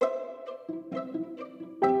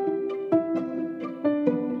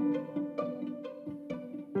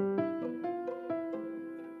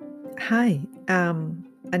Hi, and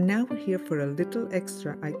now we're here for a little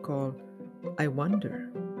extra I call I Wonder.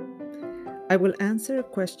 I will answer a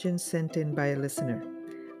question sent in by a listener.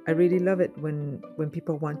 I really love it when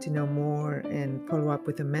people want to know more and follow up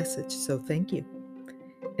with a message, so thank you.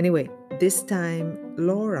 Anyway, this time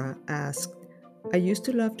Laura asked, I used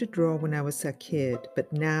to love to draw when I was a kid,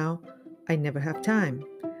 but now I never have time.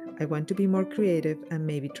 I want to be more creative and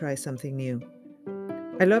maybe try something new.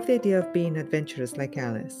 I love the idea of being adventurous like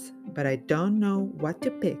Alice, but I don't know what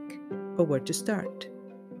to pick or where to start.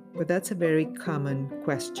 But that's a very common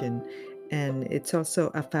question, and it's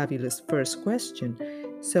also a fabulous first question.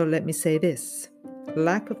 So let me say this: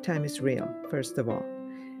 lack of time is real, first of all.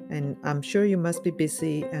 And I'm sure you must be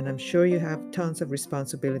busy, and I'm sure you have tons of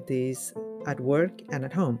responsibilities at work and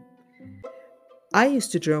at home. I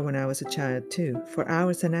used to draw when I was a child too, for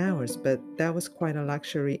hours and hours, but that was quite a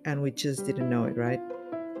luxury, and we just didn't know it, right?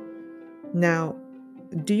 Now,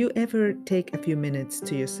 do you ever take a few minutes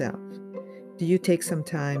to yourself? Do you take some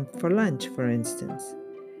time for lunch, for instance?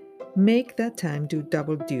 Make that time do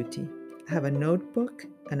double duty. Have a notebook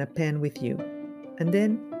and a pen with you, and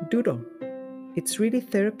then doodle. It's really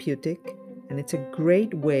therapeutic and it's a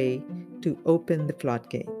great way to open the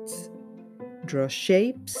floodgates. Draw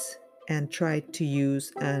shapes and try to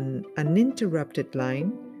use an uninterrupted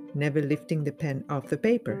line, never lifting the pen off the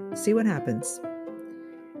paper. See what happens.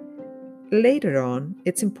 Later on,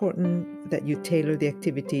 it's important that you tailor the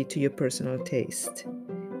activity to your personal taste.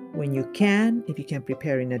 When you can, if you can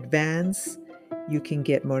prepare in advance, you can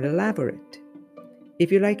get more elaborate.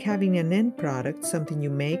 If you like having an end product, something you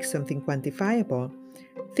make, something quantifiable,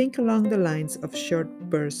 think along the lines of short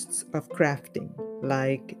bursts of crafting,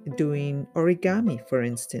 like doing origami, for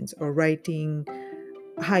instance, or writing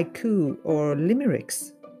haiku or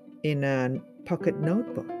limericks in a pocket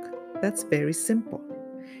notebook. That's very simple.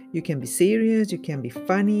 You can be serious, you can be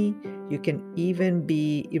funny, you can even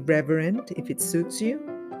be irreverent if it suits you.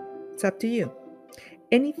 It's up to you.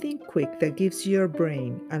 Anything quick that gives your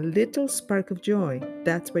brain a little spark of joy,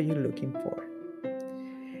 that's what you're looking for.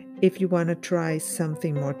 If you want to try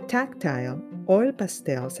something more tactile, oil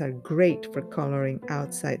pastels are great for coloring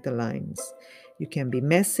outside the lines. You can be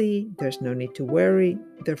messy, there's no need to worry,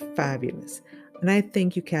 they're fabulous. And I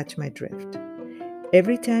think you catch my drift.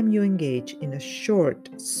 Every time you engage in a short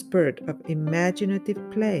spurt of imaginative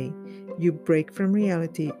play, you break from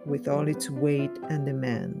reality with all its weight and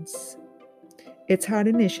demands. It's hard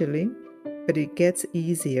initially, but it gets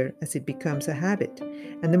easier as it becomes a habit.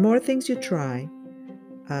 And the more things you try,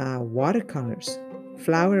 watercolors,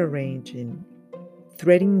 flower arranging,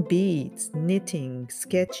 threading beads, knitting,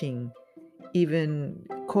 sketching, even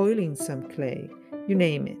coiling some clay, you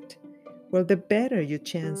name it, well, the better your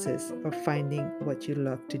chances of finding what you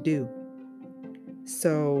love to do.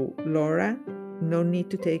 So, Laura, no need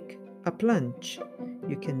to take a plunge.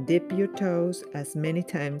 You can dip your toes as many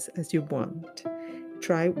times as you want.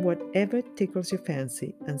 Try whatever tickles your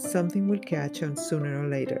fancy, and something will catch on sooner or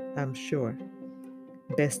later, I'm sure.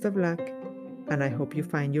 Best of luck, and I hope you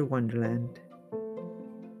find your wonderland.